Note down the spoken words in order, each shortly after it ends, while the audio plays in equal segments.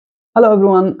Hello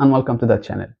everyone and welcome to the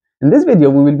channel. In this video,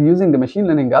 we will be using a machine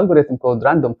learning algorithm called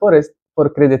random forest for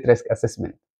credit risk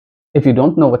assessment. If you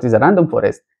don't know what is a random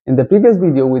forest, in the previous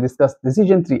video we discussed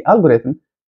decision tree algorithm,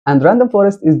 and random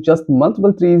forest is just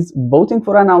multiple trees voting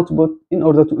for an output in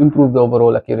order to improve the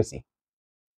overall accuracy.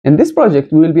 In this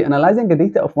project, we will be analyzing the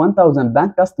data of 1000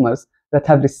 bank customers that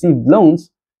have received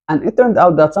loans, and it turned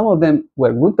out that some of them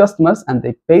were good customers and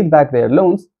they paid back their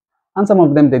loans, and some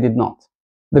of them they did not.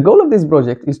 The goal of this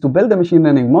project is to build a machine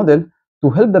learning model to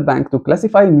help the bank to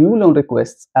classify new loan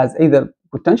requests as either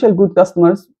potential good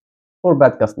customers or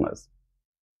bad customers.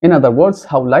 In other words,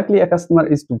 how likely a customer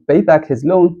is to pay back his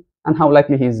loan and how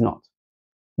likely he is not.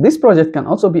 This project can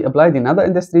also be applied in other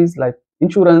industries like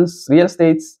insurance, real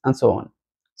estate, and so on.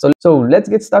 So let's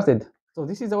get started. So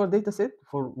this is our data set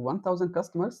for 1000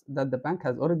 customers that the bank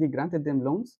has already granted them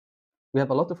loans. We have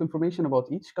a lot of information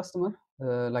about each customer,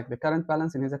 like the current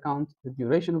balance in his account, the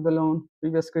duration of the loan,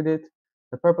 previous credit,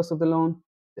 the purpose of the loan,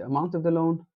 the amount of the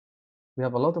loan. We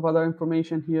have a lot of other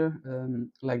information here,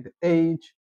 like the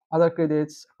age, other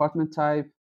credits, apartment type,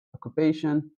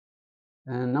 occupation,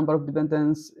 and number of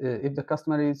dependents, if the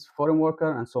customer is foreign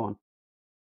worker, and so on.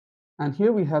 And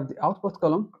here we have the output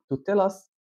column to tell us,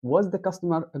 was the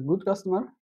customer a good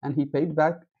customer and he paid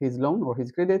back his loan or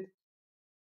his credit,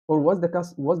 or was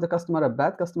the customer a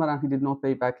bad customer and he did not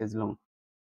pay back his loan.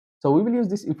 So we will use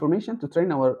this information to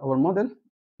train our model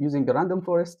using a random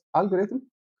forest algorithm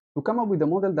to come up with a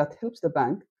model that helps the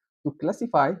bank to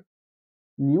classify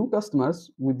new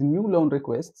customers with new loan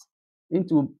requests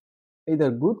into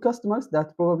either good customers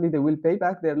that probably they will pay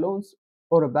back their loans,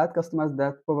 or a bad customers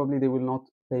that probably they will not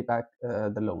pay back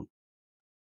the loan.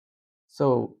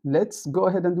 So let's go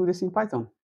ahead and do this in Python.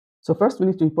 So first we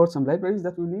need to import some libraries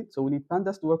that we need. So we need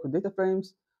pandas to work with data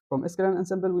frames. From Sklearn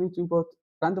ensemble, we need to import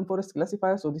random forest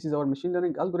classifier. So this is our machine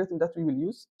learning algorithm that we will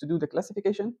use to do the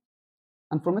classification.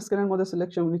 And from Sklearn model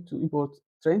selection, we need to import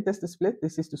train test split.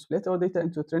 This is to split our data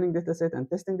into a training dataset and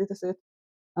testing dataset.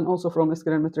 And also from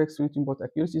Sklearn metrics, we need to import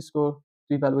accuracy score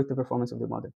to evaluate the performance of the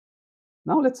model.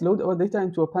 Now let's load our data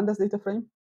into a pandas data frame.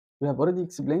 We have already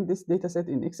explained this dataset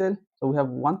in Excel. So we have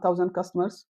 1000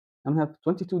 customers and we have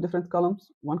 22 different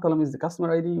columns. One column is the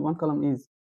customer ID, one column is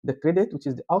the credit, which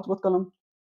is the output column.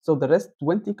 So the rest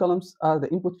 20 columns are the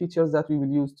input features that we will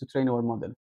use to train our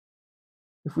model.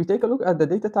 If we take a look at the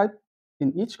data type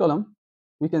in each column,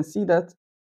 we can see that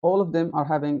all of them are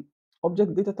having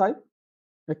object data type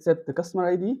except the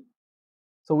customer ID.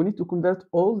 So we need to convert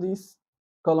all these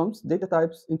columns, data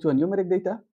types, into a numeric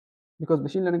data, because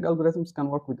machine learning algorithms can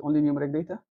work with only numeric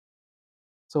data.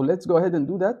 So let's go ahead and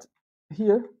do that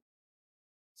here.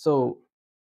 So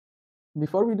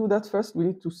before we do that, first we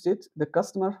need to set the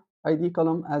customer ID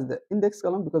column as the index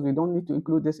column, because we don't need to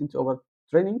include this into our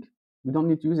training. We don't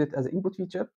need to use it as an input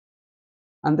feature.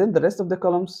 And then the rest of the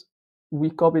columns,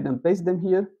 we copied and pasted them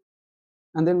here.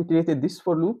 And then we created this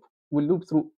for loop. We'll loop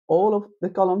through all of the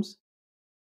columns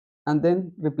and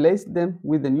then replace them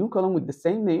with a new column with the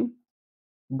same name,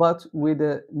 but with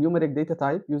a numeric data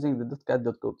type using the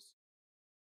 .cat.codes.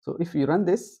 So if we run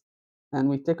this and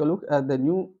we take a look at the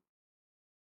new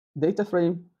data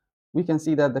frame, we can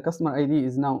see that the customer ID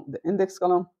is now the index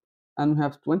column, and we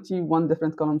have 21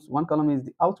 different columns. One column is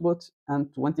the output,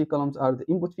 and 20 columns are the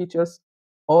input features.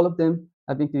 All of them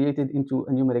have been created into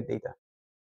a numeric data.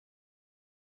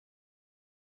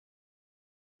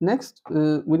 Next,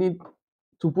 we need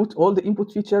to put all the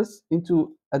input features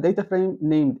into a data frame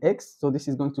named X. So this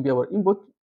is going to be our input,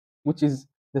 which is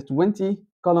the 20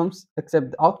 columns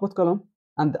except the output column,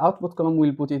 and the output column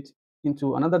will put it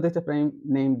into another data frame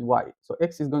named Y. So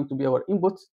X is going to be our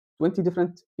input, 20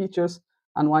 different features,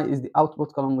 and Y is the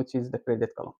output column, which is the credit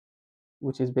column,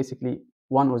 which is basically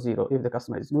 1 or 0. If the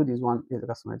customer is good, is 1. If the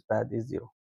customer is bad, is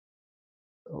 0.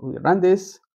 So we run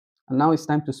this, and now it's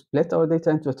time to split our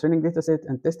data into a training dataset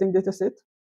and testing dataset.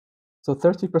 So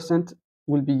 30%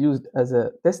 will be used as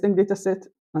a testing dataset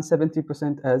and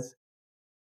 70% as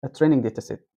a training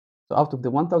dataset. So out of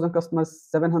the 1000 customers,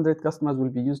 700 customers will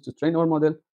be used to train our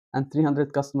model, and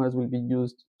 300 customers will be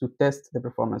used to test the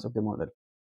performance of the model.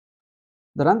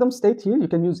 The random state here, you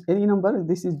can use any number.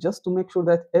 This is just to make sure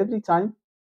that every time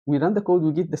we run the code,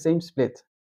 we get the same split.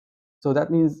 So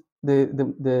that means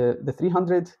the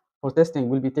 300 for testing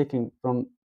will be taken from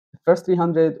the first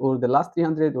 300 or the last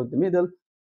 300 or the middle.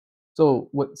 So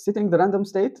setting the random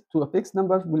state to a fixed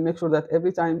number will make sure that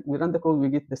every time we run the code, we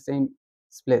get the same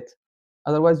split.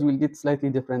 Otherwise, you will get slightly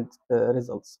different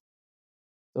results.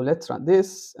 So let's run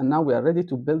this, and now we are ready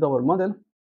to build our model.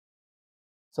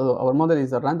 So our model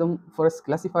is a random forest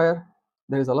classifier.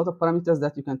 There is a lot of parameters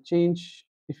that you can change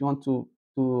if you want to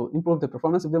improve the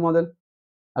performance of the model.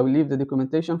 I will leave the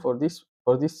documentation for this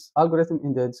algorithm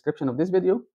in the description of this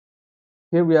video.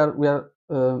 Here we are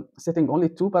setting only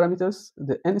two parameters.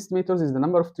 The n estimators is the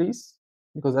number of trees,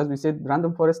 because as we said,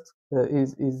 random forest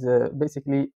is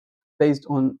basically based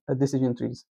on decision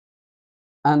trees.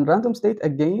 And random state,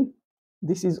 again,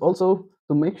 this is also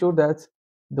to make sure that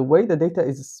the way the data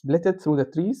is splitted through the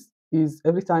trees is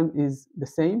every time is the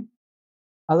same.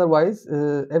 Otherwise,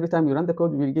 every time you run the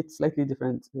code, you will get slightly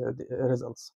different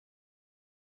results.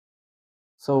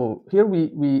 So here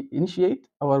we initiate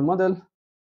our model,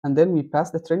 and then we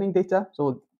pass the training data.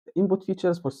 So the input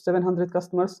features for 700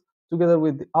 customers together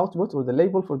with the output or the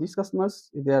label for these customers,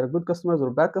 if they are good customers or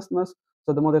bad customers,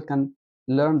 so the model can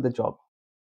learn the job.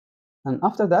 And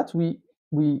after that, we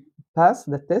pass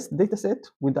the test dataset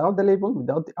without the label,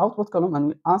 without the output column, and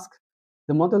we ask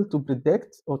the model to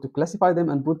predict or to classify them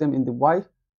and put them in the Y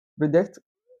predict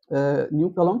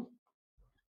new column.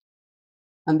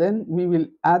 And then we will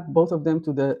add both of them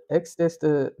to the X test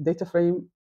data frame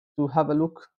to have a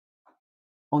look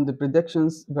on the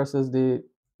predictions versus the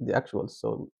actuals.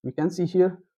 So we can see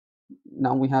here,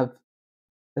 now we have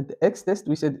at the X test,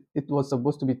 we said it was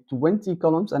supposed to be 20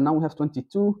 columns, and now we have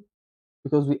 22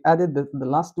 because we added the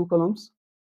last two columns,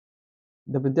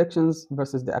 the predictions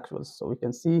versus the actuals. So we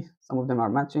can see some of them are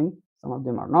matching, some of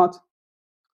them are not.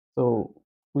 So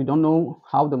we don't know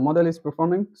how the model is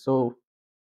performing. So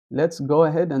let's go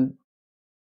ahead and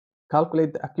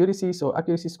calculate the accuracy. So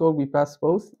accuracy score, we pass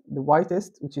both the Y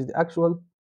test, which is the actual,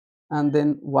 and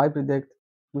then Y predict,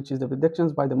 which is the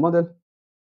predictions by the model.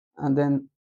 And then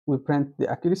we print the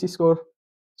accuracy score.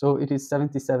 So it is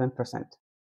 77%.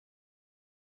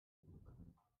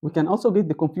 We can also get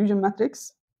the confusion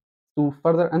matrix to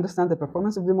further understand the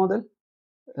performance of the model.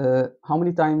 How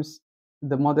many times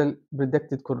the model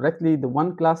predicted correctly the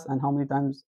one class, and how many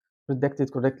times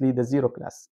predicted correctly the zero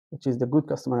class, which is the good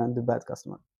customer and the bad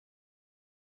customer.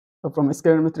 So from a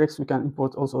Sklearn matrix, we can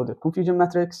import also the confusion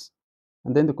matrix.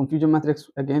 And then the confusion matrix,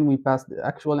 again, we pass the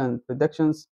actual and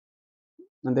predictions,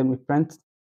 and then we print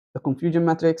the confusion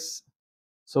matrix.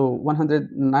 So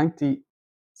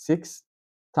 196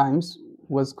 times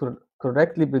was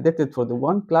correctly predicted for the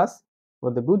one class,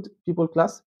 for the good people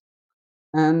class,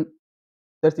 and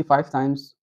 35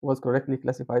 times was correctly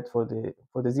classified for the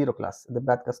zero class, the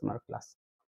bad customer class.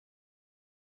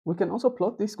 We can also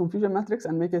plot this confusion matrix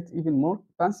and make it even more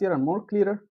fancier and more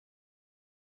clearer.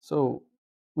 So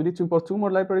we need to import two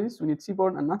more libraries. We need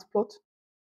Seaborn and Matplot,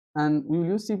 and we will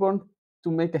use Seaborn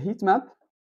to make a heat map.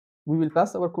 We will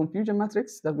pass our confusion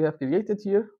matrix that we have created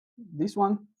here, this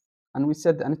one, and we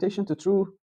set the annotation to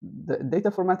true, the data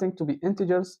formatting to be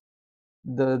integers,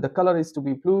 the color is to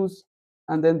be blues,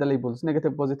 and then the labels,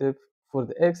 negative, positive for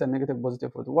the X and negative,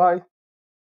 positive for the Y.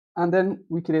 And then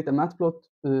we create a matplot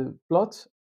plot.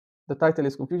 The title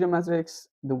is confusion matrix,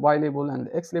 the Y label and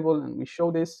the X label, and we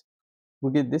show this.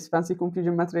 We get this fancy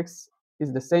confusion matrix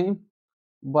is the same,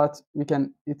 but we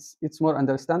can it's more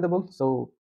understandable.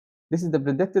 So this is the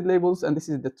predicted labels and this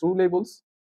is the true labels.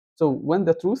 So when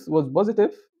the truth was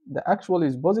positive, the actual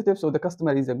is positive, so the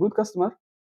customer is a good customer.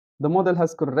 The model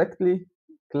has correctly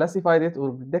classified it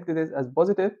or predicted it as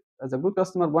positive, as a good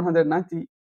customer,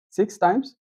 196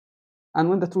 times. And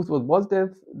when the truth was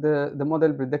positive, the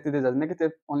model predicted it as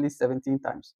negative only 17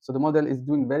 times. So the model is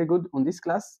doing very good on this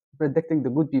class, predicting the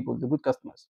good people, the good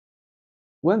customers.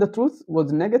 When the truth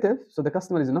was negative, so the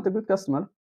customer is not a good customer,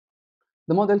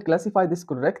 the model classified this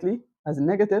correctly as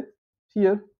negative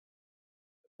here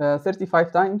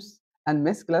 35 times and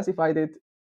misclassified it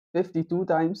 52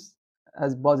 times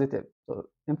as positive. So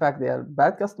in fact, they are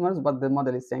bad customers, but the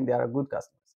model is saying they are good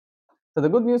customers. So the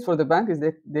good news for the bank is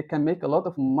that they can make a lot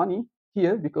of money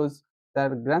here because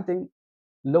they're granting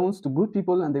loans to good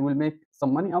people and they will make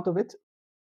some money out of it.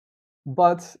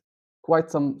 But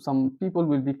quite some people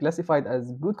will be classified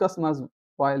as good customers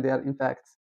while they are in fact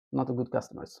not good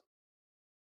customers.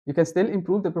 You can still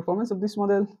improve the performance of this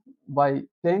model by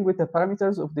playing with the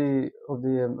parameters of the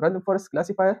random forest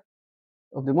classifier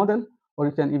of the model, or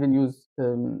you can even use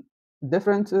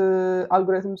different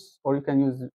algorithms, or you can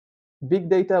use big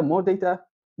data,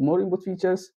 more input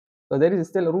features. So there is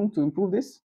still room to improve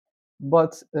this.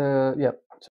 But yeah.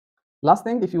 Last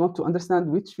thing, if you want to understand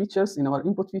which features in our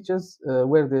input features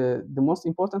were the most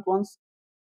important ones,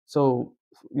 so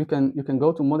you can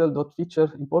go to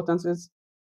model.feature importances,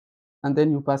 and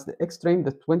then you pass the X-train,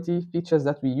 the 20 features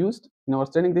that we used in our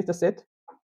training data set,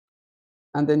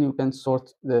 and then you can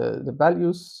sort the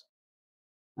values,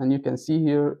 and you can see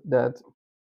here that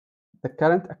the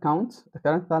current account, the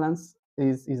current balance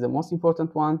is the most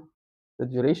important one. The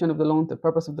duration of the loan, the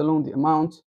purpose of the loan, the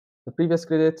amount, the previous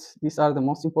credit, these are the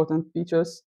most important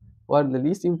features. while the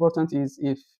least important is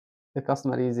if the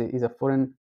customer is a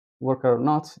foreign worker or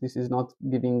not. This is not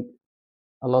giving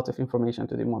a lot of information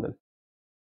to the model.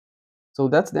 So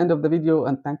that's the end of the video,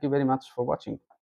 and thank you very much for watching.